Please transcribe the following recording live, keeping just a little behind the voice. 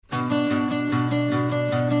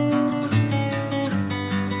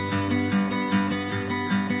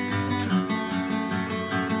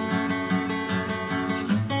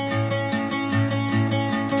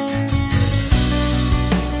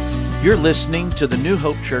You're listening to the New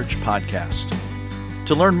Hope Church podcast.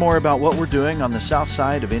 To learn more about what we're doing on the south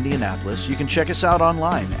side of Indianapolis, you can check us out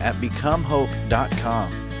online at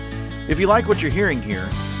becomehope.com. If you like what you're hearing here,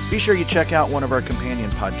 be sure you check out one of our companion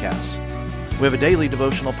podcasts. We have a daily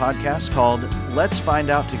devotional podcast called Let's Find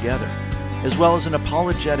Out Together, as well as an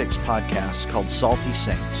apologetics podcast called Salty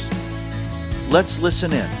Saints. Let's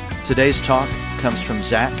listen in. Today's talk comes from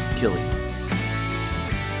Zach Killey.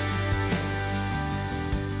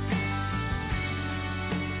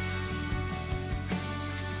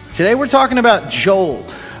 Today we're talking about Joel.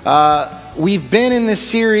 We've been in this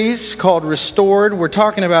series called Restored. We're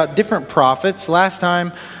talking about different prophets. Last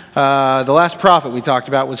time, the last prophet we talked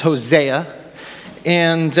about was Hosea.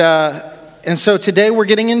 And so today we're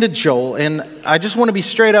getting into Joel. And I just want to be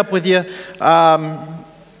straight up with you.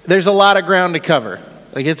 There's a lot of ground to cover.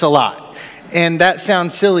 Like, it's a lot. And that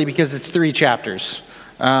sounds silly because it's 3 chapters.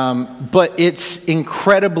 But it's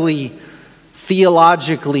incredibly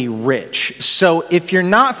theologically rich. So if you're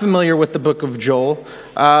not familiar with the book of Joel,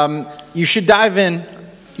 you should dive in.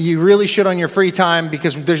 You really should on your free time,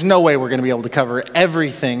 because there's no way we're going to be able to cover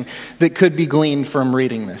everything that could be gleaned from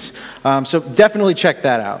reading this. So definitely check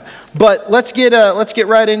that out. But let's get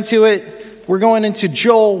right into it. We're going into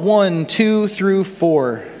Joel 1, 2 through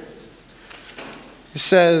 4. It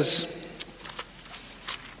says,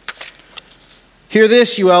 "Hear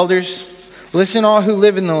this, you elders. Listen, all who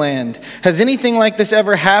live in the land. Has anything like this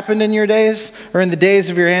ever happened in your days, or in the days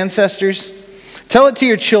of your ancestors? Tell it to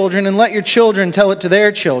your children, and let your children tell it to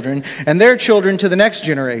their children, and their children to the next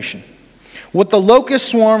generation. What the locust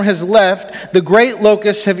swarm has left, the great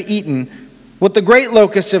locusts have eaten. What the great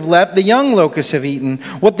locusts have left, the young locusts have eaten.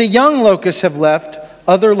 What the young locusts have left,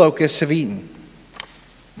 other locusts have eaten."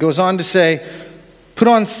 Goes on to say, "Put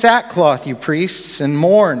on sackcloth, you priests, and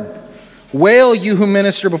mourn. Wail, you who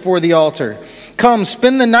minister before the altar. Come,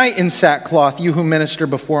 spend the night in sackcloth, you who minister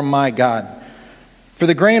before my God. For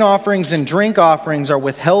the grain offerings and drink offerings are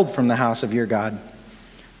withheld from the house of your God.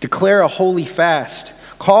 Declare a holy fast.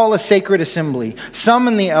 Call a sacred assembly.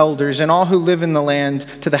 Summon the elders and all who live in the land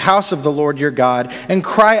to the house of the Lord your God, and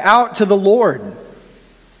cry out to the Lord.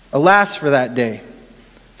 Alas for that day,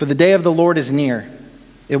 for the day of the Lord is near.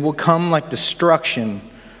 It will come like destruction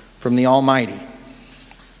from the Almighty."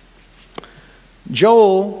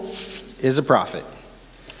 Joel is a prophet.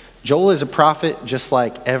 Joel is a prophet just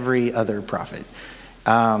like every other prophet.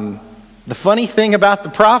 The funny thing about the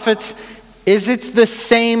prophets is it's the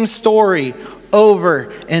same story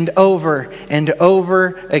over and over and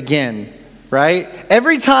over again, right?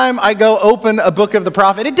 Every time I go open a book of the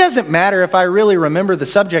prophet, it doesn't matter if I really remember the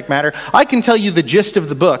subject matter. I can tell you the gist of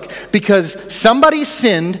the book, because somebody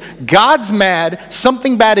sinned, God's mad,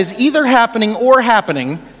 something bad is either happening or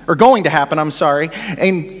going to happen,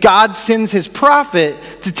 and God sends his prophet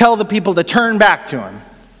to tell the people to turn back to him.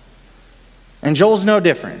 And Joel's no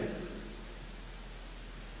different.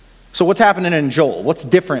 So what's happening in Joel? What's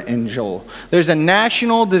different in Joel? There's a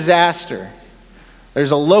national disaster.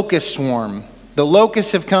 There's a locust swarm. The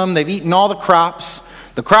locusts have come, they've eaten all the crops.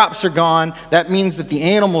 The crops are gone. That means that the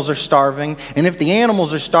animals are starving. And if the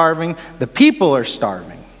animals are starving, the people are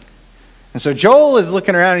starving. And so Joel is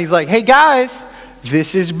looking around and he's like, "Hey guys,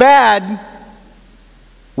 this is bad.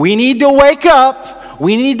 We need to wake up.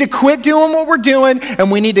 We need to quit doing what we're doing,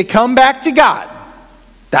 and we need to come back to God.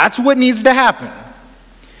 That's what needs to happen."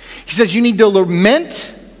 He says you need to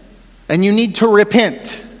lament and you need to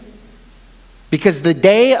repent, because the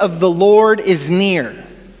day of the Lord is near.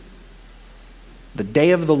 The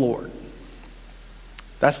day of the Lord.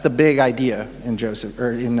 That's the big idea in Joel.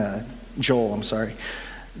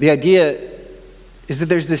 The idea is that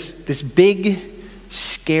there's this big,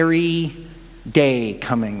 scary day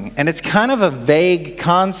coming. And it's kind of a vague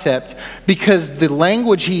concept, because the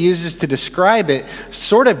language he uses to describe it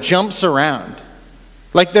sort of jumps around.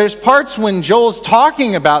 Like, there's parts when Joel's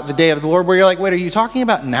talking about the day of the Lord where you're like, wait, are you talking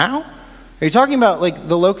about now? Are you talking about like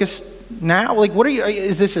the locust now? Like,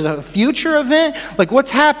 is this a future event? Like,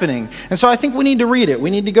 what's happening? And so I think we need to read it.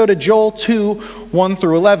 We need to go to Joel 2, 1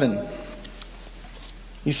 through 11.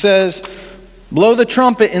 He says, "Blow the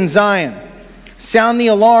trumpet in Zion. Sound the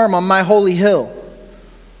alarm on my holy hill.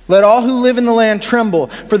 Let all who live in the land tremble,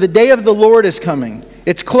 for the day of the Lord is coming.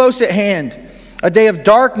 It's close at hand. A day of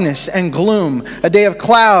darkness and gloom, a day of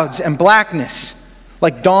clouds and blackness.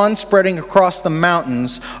 Like dawn spreading across the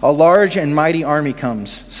mountains, a large and mighty army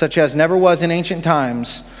comes, such as never was in ancient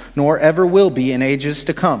times, nor ever will be in ages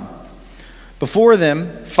to come. Before them,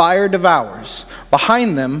 fire devours.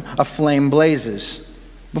 Behind them, a flame blazes.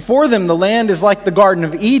 Before them, the land is like the Garden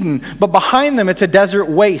of Eden, but behind them, it's a desert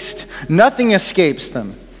waste. Nothing escapes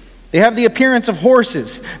them. They have the appearance of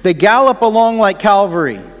horses. They gallop along like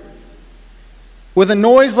cavalry. With a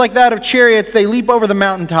noise like that of chariots, they leap over the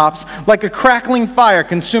mountaintops like a crackling fire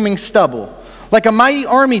consuming stubble, like a mighty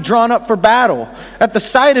army drawn up for battle. At the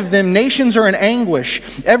sight of them, nations are in anguish.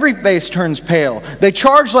 Every face turns pale. They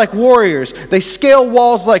charge like warriors. They scale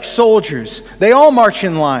walls like soldiers. They all march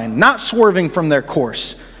in line, not swerving from their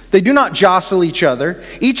course. They do not jostle each other.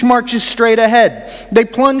 Each marches straight ahead. They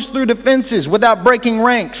plunge through defenses without breaking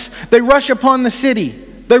ranks. They rush upon the city.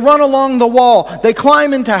 They run along the wall. They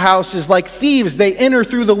climb into houses like thieves. They enter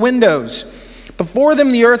through the windows. Before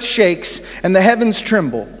them the earth shakes and the heavens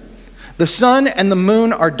tremble. The sun and the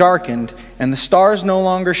moon are darkened and the stars no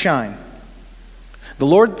longer shine. The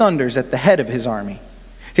Lord thunders at the head of his army.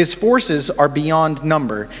 His forces are beyond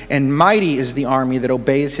number, and mighty is the army that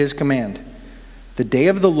obeys his command. The day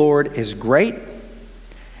of the Lord is great,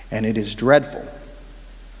 and it is dreadful.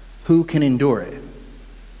 Who can endure it?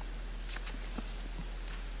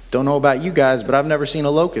 Don't know about you guys, but I've never seen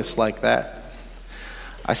a locust like that.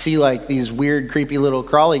 I see like these weird, creepy little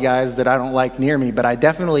crawly guys that I don't like near me, but I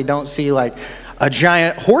definitely don't see like a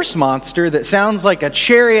giant horse monster that sounds like a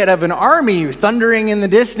chariot of an army thundering in the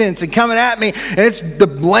distance and coming at me, and it's the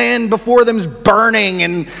land before them's burning,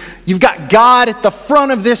 and you've got God at the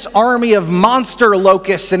front of this army of monster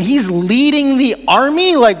locusts, and he's leading the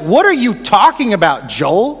army? Like, what are you talking about,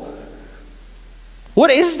 Joel?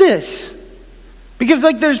 What is this? Because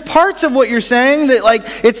like there's parts of what you're saying that like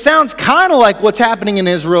it sounds kind of like what's happening in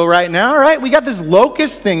Israel right now, right? We got this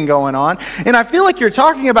locust thing going on, and I feel like you're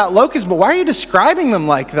talking about locusts, but why are you describing them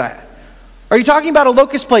like that? Are you talking about a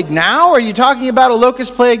locust plague now? Or are you talking about a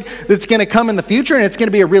locust plague that's going to come in the future and it's going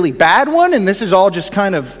to be a really bad one, and this is all just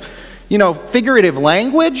kind of, figurative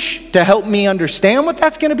language to help me understand what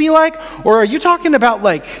that's going to be like? Or are you talking about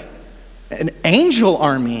like an angel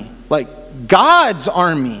army, like God's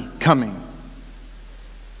army coming?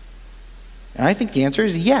 And I think the answer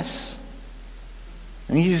is yes.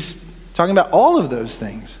 And he's talking about all of those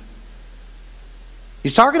things.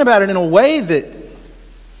 He's talking about it in a way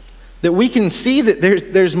that we can see that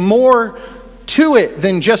there's more to it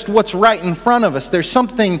than just what's right in front of us. There's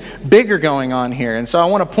something bigger going on here. And so I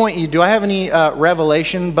want to point you, do I have any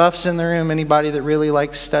Revelation buffs in the room? Anybody that really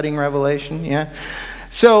likes studying Revelation? Yeah?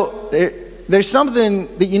 So there's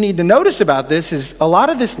something that you need to notice about this is a lot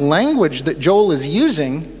of this language that Joel is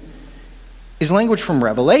using is language from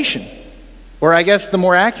Revelation. Or I guess the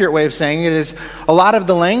more accurate way of saying it is a lot of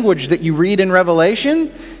the language that you read in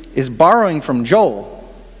Revelation is borrowing from Joel.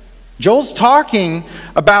 Joel's talking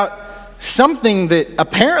about something that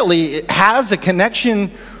apparently has a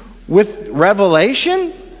connection with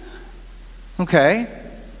Revelation. Okay.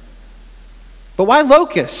 But why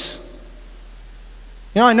locusts?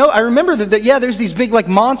 I remember that there's these big like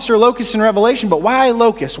monster locusts in Revelation, but why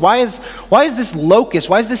locusts? Why is this locust?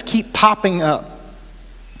 Why does this keep popping up?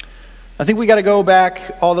 I think we got to go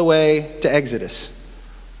back all the way to Exodus.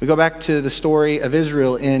 We go back to the story of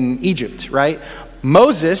Israel in Egypt, right?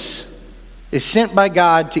 Moses is sent by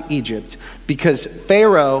God to Egypt because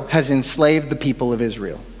Pharaoh has enslaved the people of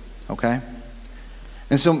Israel, okay?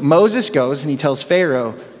 And so Moses goes and he tells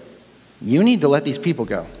Pharaoh, you need to let these people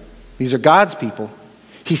go. These are God's people.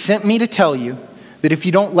 He sent me to tell you that if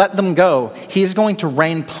you don't let them go, he is going to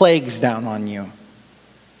rain plagues down on you.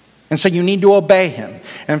 And so you need to obey him.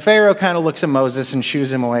 And Pharaoh kind of looks at Moses and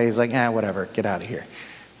shoos him away. He's like, whatever, get out of here.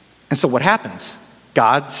 And so what happens?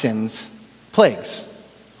 God sends plagues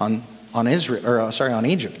on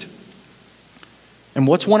Egypt. And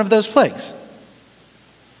what's one of those plagues?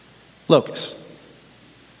 Locusts.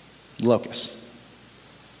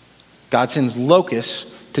 God sends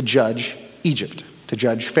locusts to judge Egypt, to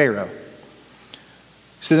judge Pharaoh.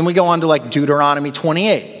 So then we go on to like Deuteronomy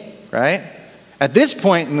 28, right? At this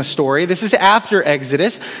point in the story, this is after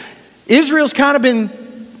Exodus, Israel's kind of been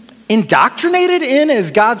indoctrinated in as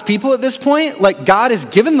God's people at this point. Like God has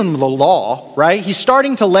given them the law, right? He's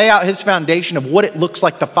starting to lay out his foundation of what it looks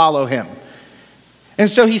like to follow him. And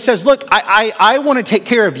so he says, look, I want to take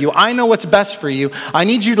care of you. I know what's best for you. I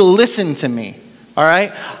need you to listen to me, all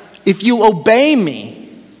right? If you obey me,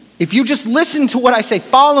 if you just listen to what I say,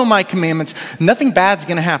 follow my commandments, nothing bad's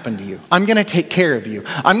going to happen to you. I'm going to take care of you.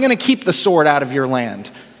 I'm going to keep the sword out of your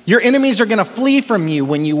land. Your enemies are going to flee from you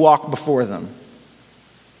when you walk before them.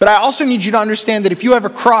 But I also need you to understand that if you ever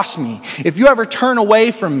cross me, if you ever turn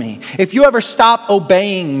away from me, if you ever stop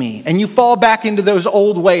obeying me, and you fall back into those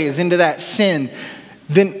old ways, into that sin,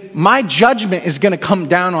 then my judgment is going to come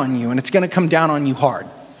down on you, and it's going to come down on you hard.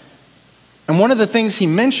 And one of the things he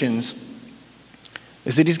mentions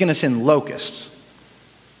is that he's going to send locusts.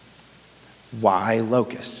 Why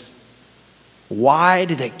locusts? Why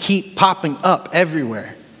do they keep popping up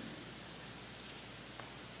everywhere?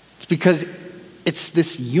 It's because it's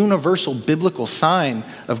this universal biblical sign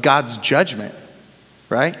of God's judgment,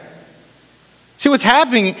 right? See, what's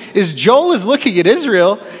happening is Joel is looking at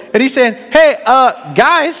Israel and he's saying, hey,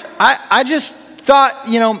 guys, I just thought,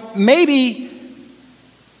 maybe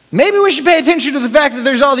we should pay attention to the fact that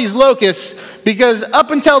there's all these locusts, because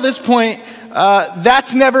up until this point,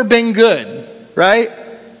 that's never been good, right?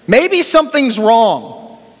 Maybe something's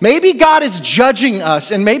wrong. Maybe God is judging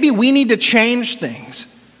us, and maybe we need to change things.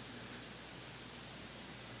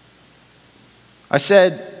 I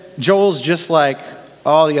said Joel's just like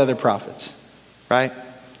all the other prophets, right?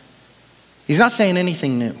 He's not saying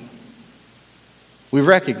anything new. We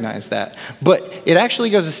recognize that. But it actually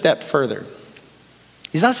goes a step further.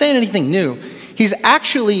 He's not saying anything new. He's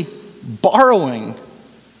actually borrowing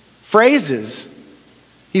phrases.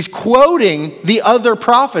 He's quoting the other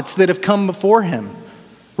prophets that have come before him,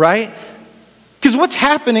 right? Because what's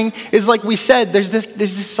happening is, like we said, there's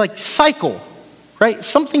this like cycle, right?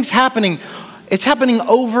 Something's happening. It's happening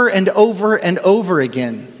over and over and over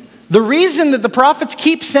again. The reason that the prophets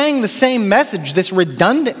keep saying the same message, this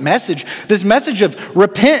redundant message, this message of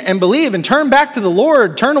repent and believe and turn back to the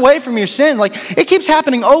Lord, turn away from your sin, like it keeps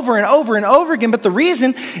happening over and over and over again. But the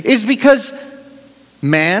reason is because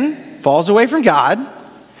man falls away from God,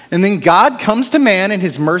 and then God comes to man in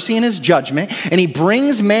his mercy and his judgment, and he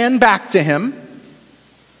brings man back to him.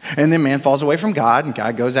 And then man falls away from God, and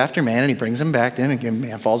God goes after man, and he brings him back in, and again,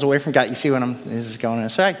 man falls away from God. You see this is going in a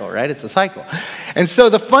cycle, right? It's a cycle. And so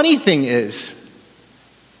the funny thing is,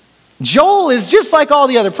 Joel is just like all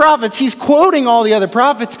the other prophets. He's quoting all the other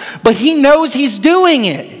prophets, but he knows he's doing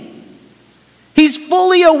it. He's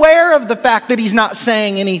fully aware of the fact that he's not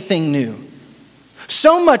saying anything new.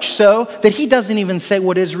 So much so that he doesn't even say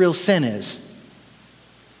what Israel's sin is.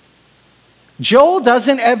 Joel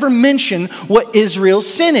doesn't ever mention what Israel's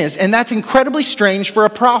sin is, and that's incredibly strange for a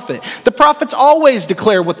prophet. The prophets always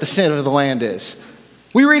declare what the sin of the land is.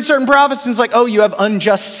 We read certain prophets and it's like, oh, you have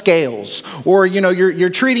unjust scales, or you're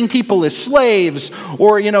treating people as slaves,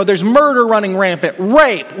 or there's murder running rampant,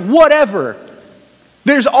 rape, whatever.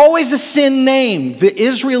 There's always a sin named that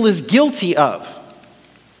Israel is guilty of.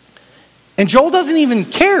 And Joel doesn't even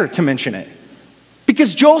care to mention it,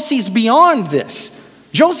 because Joel sees beyond this.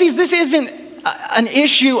 Joel sees this isn't an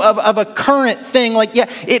issue of a current thing. Like, yeah,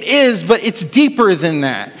 it is, but it's deeper than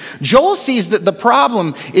that. Joel sees that the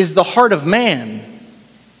problem is the heart of man.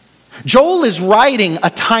 Joel is writing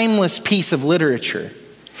a timeless piece of literature.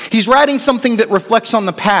 He's writing something that reflects on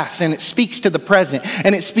the past, and it speaks to the present,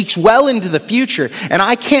 and it speaks well into the future. And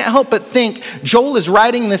I can't help but think Joel is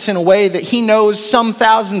writing this in a way that he knows some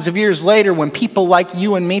thousands of years later, when people like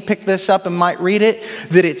you and me pick this up and might read it,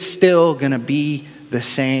 that it's still going to be the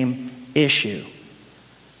same issue.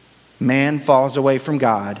 Man falls away from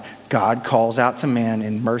God. God calls out to man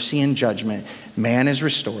in mercy and judgment. Man is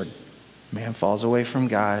restored. Man falls away from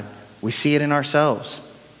God. We see it in ourselves.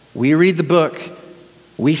 We read the book.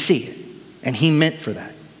 We see it. And he meant for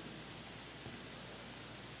that.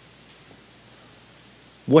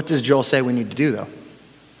 What does Joel say we need to do, though?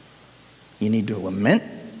 You need to lament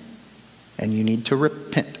and you need to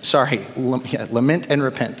repent. Lament and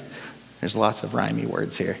repent. There's lots of rhymey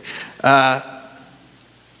words here. And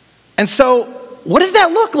so, what does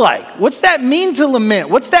that look like? What's that mean to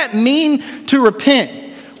lament? What's that mean to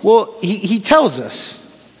repent? Well, he tells us.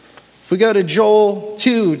 If we go to Joel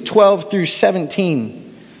 2:12 through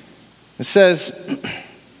 17, it says,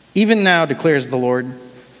 even now declares the Lord,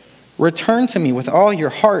 return to me with all your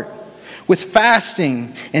heart, with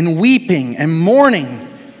fasting and weeping and mourning.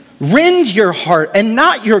 Rend your heart and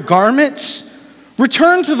not your garments.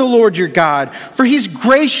 Return to the Lord your God, for he's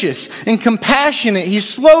gracious and compassionate. He's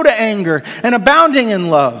slow to anger and abounding in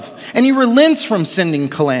love, and he relents from sending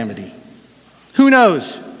calamity. Who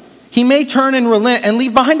knows? He may turn and relent and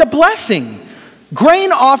leave behind a blessing,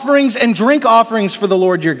 grain offerings and drink offerings for the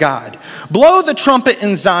Lord your God. Blow the trumpet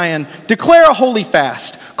in Zion, declare a holy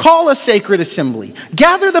fast, call a sacred assembly.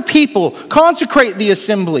 Gather the people, consecrate the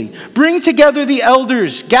assembly. Bring together the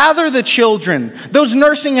elders, gather the children, those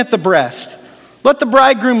nursing at the breast. Let the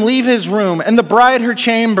bridegroom leave his room and the bride her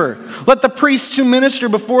chamber. Let the priests who minister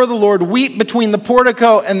before the Lord weep between the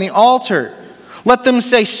portico and the altar. Let them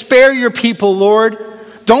say, spare your people, Lord.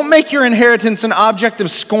 Don't make your inheritance an object of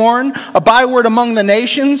scorn, a byword among the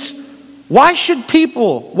nations. Why should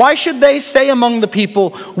they say among the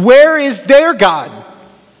people, where is their God?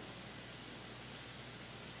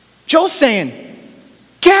 Joel's saying,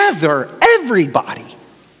 gather everybody.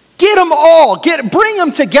 Get them all. Bring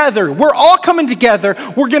them together. We're all coming together.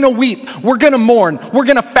 We're going to weep. We're going to mourn. We're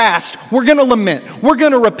going to fast. We're going to lament. We're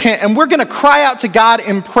going to repent. And we're going to cry out to God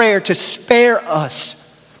in prayer to spare us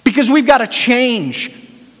because we've got to change.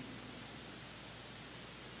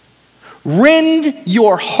 Rend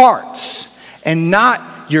your hearts and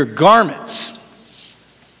not your garments.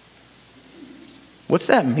 What's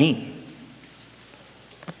that mean?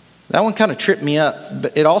 That one kind of tripped me up,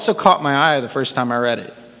 but it also caught my eye the first time I read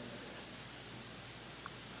it.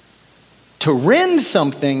 To rend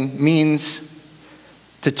something means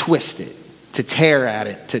to twist it, to tear at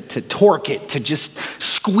it, to torque it, to just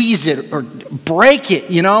squeeze it or break it,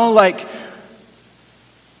 like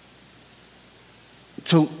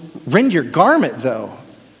to rend your garment though.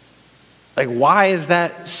 Like, why is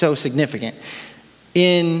that so significant?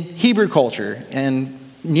 In Hebrew culture and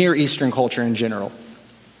Near Eastern culture in general,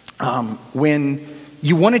 when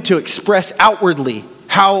you wanted to express outwardly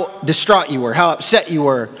how distraught you were, how upset you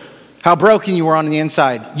were, how broken you were on the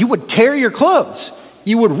inside, you would tear your clothes.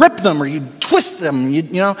 You would rip them or you'd twist them,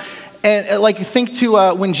 And like, think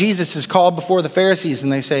to when Jesus is called before the Pharisees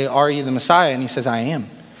and they say, "Are you the Messiah?" And he says, "I am."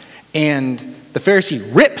 And the Pharisee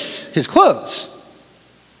rips his clothes.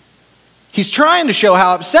 He's trying to show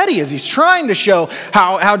how upset he is. He's trying to show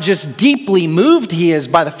how just deeply moved he is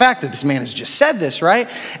by the fact that this man has just said this, right?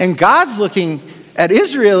 And God's looking at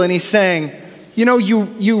Israel and he's saying,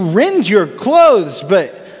 you rend your clothes,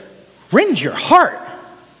 but rend your heart.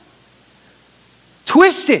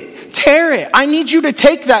 Twist it, tear it. I need you to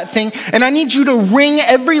take that thing and I need you to wring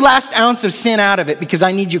every last ounce of sin out of it because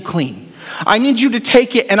I need you clean. I need you to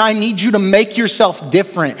take it and I need you to make yourself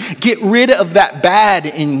different. Get rid of that bad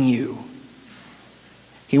in you.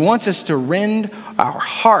 He wants us to rend our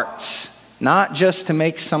hearts, not just to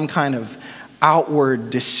make some kind of outward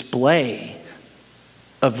display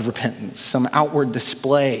of repentance, some outward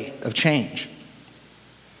display of change.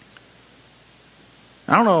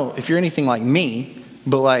 I don't know if you're anything like me,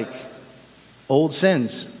 but old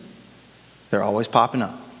sins, they're always popping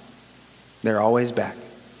up. They're always back.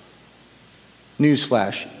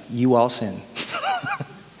 Newsflash, you all sin.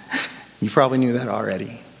 You probably knew that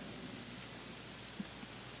already.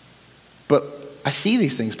 But I see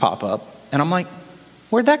these things pop up, and I'm like,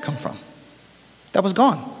 where'd that come from? That was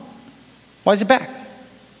gone. Why is it back?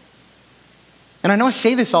 And I know I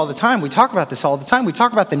say this all the time. We talk about this all the time. We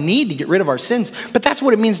talk about the need to get rid of our sins, but that's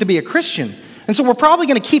what it means to be a Christian. And so we're probably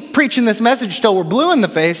going to keep preaching this message till we're blue in the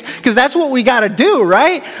face because that's what we got to do,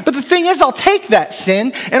 right? But the thing is, I'll take that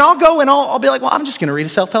sin, and I'll go and I'll be like, well, I'm just going to read a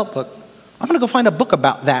self-help book. I'm going to go find a book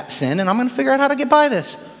about that sin, and I'm going to figure out how to get by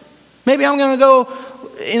this. Maybe I'm going to go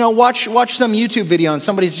watch some YouTube video and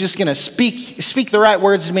somebody's just going to speak the right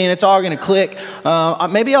words to me and it's all going to click.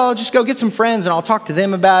 Maybe I'll just go get some friends and I'll talk to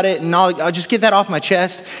them about it and I'll just get that off my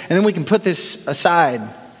chest and then we can put this aside.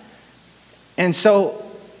 And so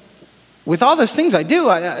with all those things I do,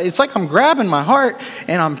 it's like I'm grabbing my heart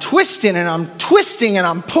and I'm twisting and I'm twisting and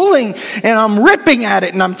I'm pulling and I'm ripping at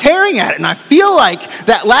it and I'm tearing at it. And I feel like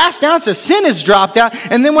that last ounce of sin has dropped out.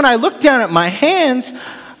 And then when I look down at my hands,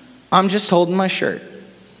 I'm just holding my shirt.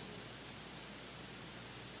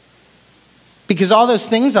 Because all those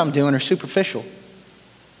things I'm doing are superficial.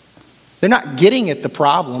 They're not getting at the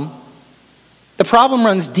problem. The problem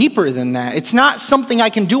runs deeper than that. It's not something I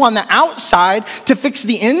can do on the outside to fix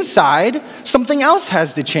the inside. Something else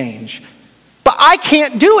has to change. But I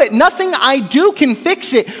can't do it. Nothing I do can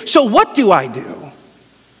fix it. So what do I do?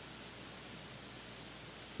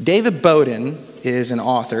 David Bowden is an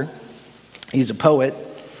author. He's a poet.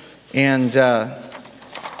 And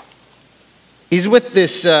he's with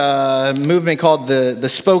this movement called the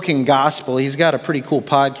Spoken Gospel. He's got a pretty cool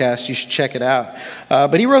podcast. You should check it out.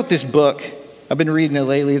 But he wrote this book. I've been reading it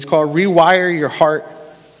lately. It's called Rewire Your Heart.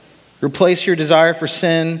 Replace your desire for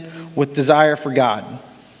sin with desire for God.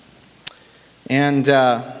 And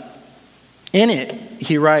in it,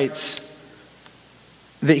 he writes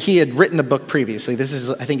that he had written a book previously. This is,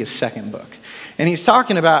 I think, his second book. And he's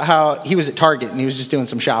talking about how he was at Target and he was just doing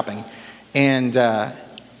some shopping. And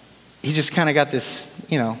he just kind of got this,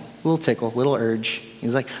 little tickle, little urge.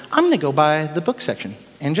 He's like, I'm going to go by the book section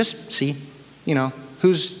and just see,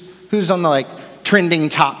 who's on the trending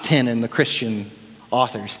top 10 in the Christian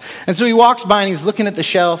authors. And so he walks by and he's looking at the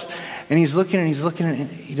shelf and he's looking and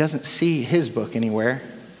he doesn't see his book anywhere.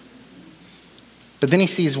 But then he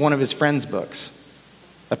sees one of his friend's books,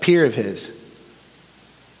 a peer of his.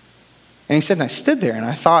 And he said, and I stood there and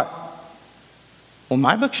I thought, well,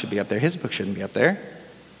 my book should be up there. His book shouldn't be up there.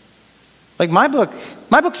 My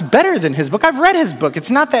book's better than his book. I've read his book. It's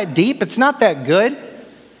not that deep. It's not that good.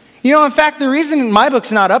 You know, in fact, the reason my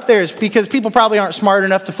book's not up there is because people probably aren't smart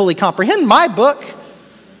enough to fully comprehend my book.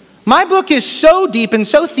 My book is so deep and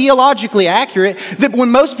so theologically accurate that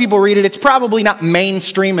when most people read it, it's probably not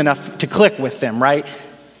mainstream enough to click with them, right?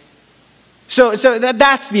 So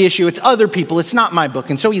that's the issue. It's other people. It's not my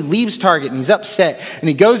book. And so he leaves Target and he's upset. And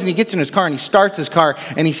he goes and he gets in his car and he starts his car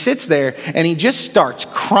and he sits there and he just starts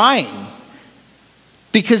crying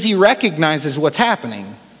because he recognizes what's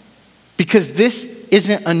happening. Because this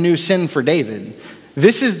isn't a new sin for David.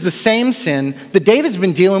 This is the same sin that David's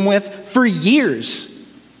been dealing with for years.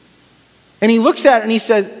 And he looks at it and he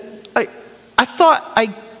says, I thought I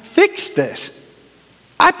fixed this.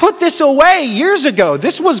 I put this away years ago.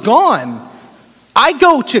 This was gone. I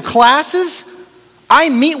go to classes. I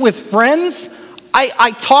meet with friends.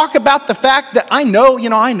 I talk about the fact that I know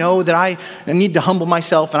that I need to humble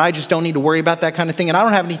myself and I just don't need to worry about that kind of thing and I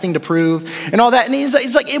don't have anything to prove and all that. And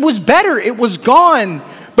he's like, it was better. It was gone.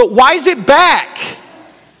 But why is it back?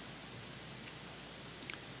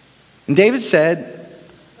 And David said,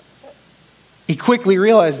 he quickly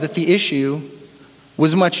realized that the issue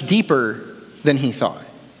was much deeper than he thought.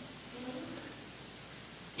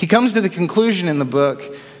 He comes to the conclusion in the book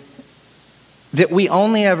that we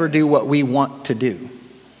only ever do what we want to do.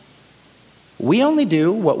 We only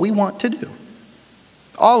do what we want to do.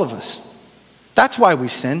 All of us. That's why we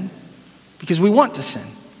sin, because we want to sin.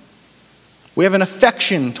 We have an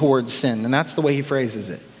affection towards sin, and that's the way he phrases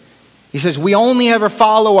it. He says, we only ever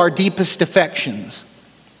follow our deepest affections.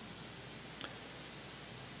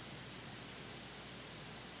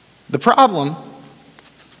 The problem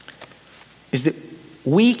is that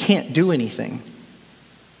we can't do anything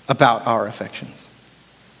about our affections.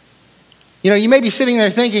 You know, you may be sitting there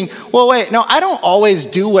thinking, well, wait, no, I don't always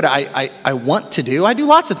do what I want to do. I do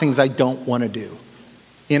lots of things I don't want to do.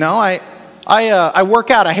 You know, I work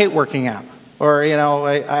out, I hate working out. Or, you know,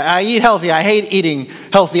 I eat healthy, I hate eating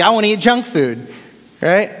healthy. I want to eat junk food,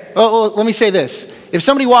 right? Well, let me say this. If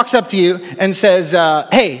somebody walks up to you and says,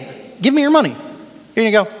 hey, give me your money, you're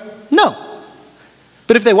going to go, no.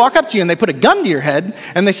 But if they walk up to you and they put a gun to your head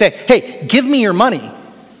and they say, hey, give me your money,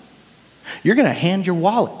 you're going to hand your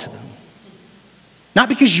wallet to them. Not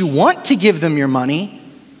because you want to give them your money,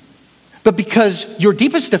 but because your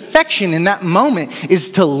deepest affection in that moment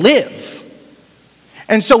is to live.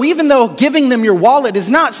 And so even though giving them your wallet is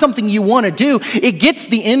not something you want to do, it gets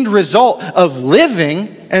the end result of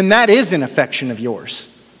living, and that is an affection of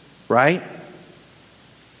yours, right?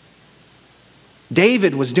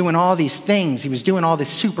 David was doing all these things. He was doing all this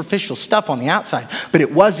superficial stuff on the outside, but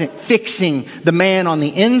it wasn't fixing the man on the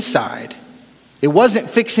inside. It wasn't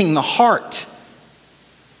fixing the heart.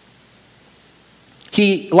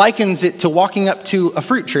 He likens it to walking up to a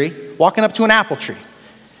fruit tree, walking up to an apple tree.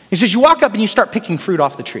 He says, you walk up and you start picking fruit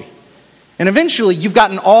off the tree. And eventually you've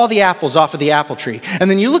gotten all the apples off of the apple tree.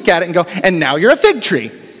 And then you look at it and go, and now you're a fig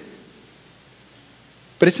tree.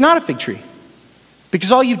 But it's not a fig tree.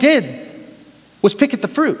 Because all you did was pick at the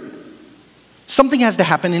fruit. Something has to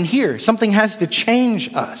happen in here. Something has to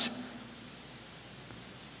change us.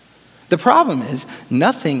 The problem is,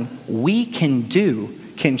 nothing we can do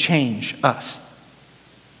can change us.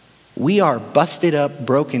 We are busted up,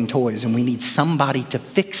 broken toys, and we need somebody to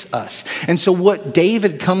fix us. And so what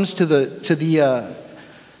David comes to the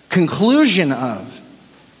conclusion of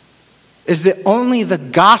is that only the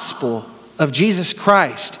gospel of Jesus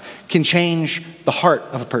Christ can change the heart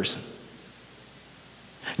of a person.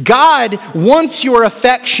 God wants your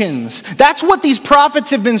affections. That's what these prophets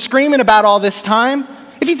have been screaming about all this time.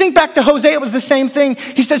 If you think back to Hosea, it was the same thing.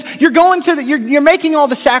 He says, you're making all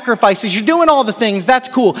the sacrifices, you're doing all the things, that's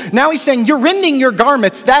cool. Now he's saying, you're rending your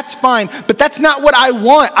garments, that's fine, but that's not what I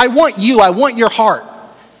want. I want you, I want your heart.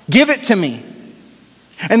 Give it to me.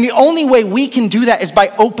 And the only way we can do that is by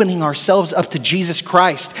opening ourselves up to Jesus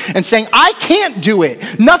Christ and saying, I can't do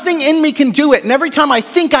it. Nothing in me can do it. And every time I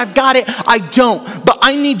think I've got it, I don't. But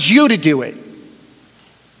I need you to do it.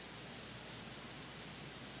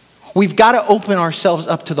 We've got to open ourselves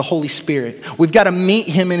up to the Holy Spirit. We've got to meet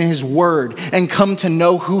him in his word and come to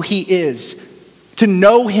know who he is. To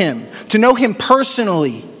know him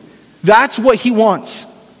personally. That's what he wants.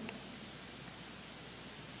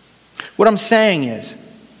 What I'm saying is,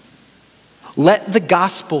 let the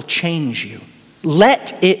gospel change you.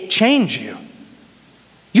 Let it change you.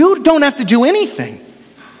 You don't have to do anything.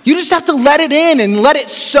 You just have to let it in and let it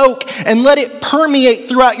soak and let it permeate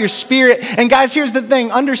throughout your spirit. And guys, here's the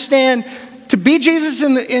thing. Understand, to be Jesus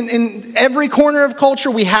in every corner of culture,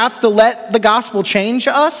 we have to let the gospel change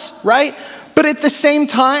us, right? But at the same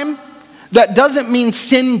time, that doesn't mean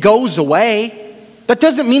sin goes away. That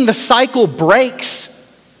doesn't mean the cycle breaks.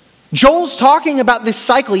 Joel's talking about this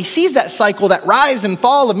cycle. He sees that cycle, that rise and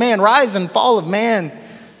fall of man, rise and fall of man.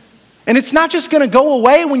 And it's not just going to go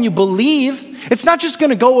away when you believe. It's not just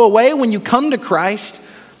going to go away when you come to Christ.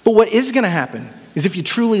 But what is going to happen is if you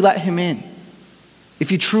truly let him in,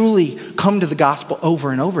 if you truly come to the gospel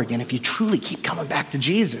over and over again, if you truly keep coming back to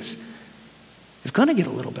Jesus, it's going to get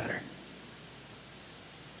a little better.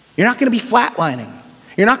 You're not going to be flatlining.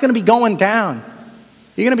 You're not going to be going down.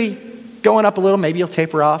 You're going to be going up a little. Maybe you'll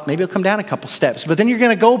taper off. Maybe you'll come down a couple steps. But then you're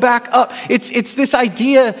going to go back up. It's this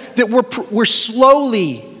idea that we're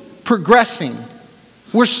slowly progressing.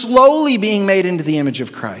 We're slowly being made into the image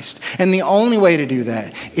of Christ. And the only way to do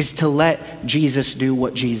that is to let Jesus do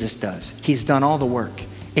what Jesus does. He's done all the work.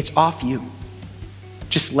 It's off you.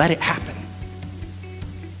 Just let it happen.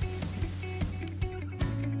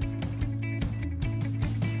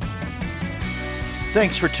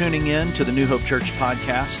 Thanks for tuning in to the New Hope Church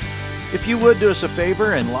podcast. If you would do us a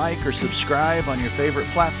favor and like or subscribe on your favorite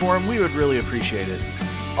platform, we would really appreciate it.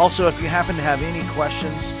 Also, if you happen to have any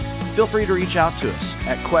questions, feel free to reach out to us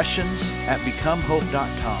at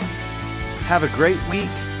questions@becomehope.com. Have a great week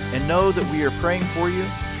and know that we are praying for you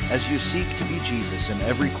as you seek to be Jesus in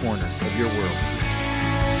every corner of your world.